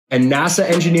A NASA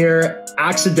engineer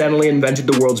accidentally invented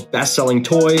the world's best-selling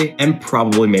toy and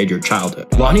probably made your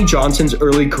childhood. Lonnie Johnson's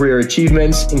early career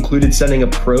achievements included sending a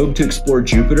probe to explore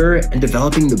Jupiter and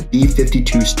developing the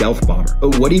B-52 stealth bomber.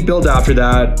 But what he built after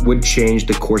that would change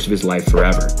the course of his life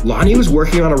forever. Lonnie was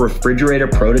working on a refrigerator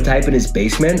prototype in his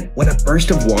basement when a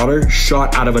burst of water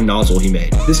shot out of a nozzle he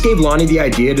made. This gave Lonnie the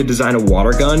idea to design a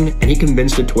water gun, and he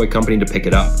convinced a toy company to pick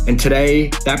it up. And today,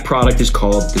 that product is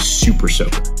called the Super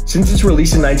Soaker. Since its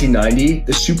release in 1990,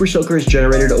 the Super Soaker has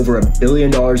generated over $1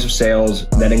 billion of sales,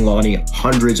 netting Lonnie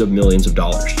hundreds of millions of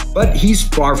dollars. But he's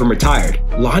far from retired.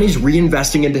 Lonnie's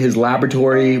reinvesting into his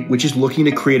laboratory, which is looking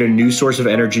to create a new source of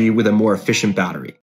energy with a more efficient battery.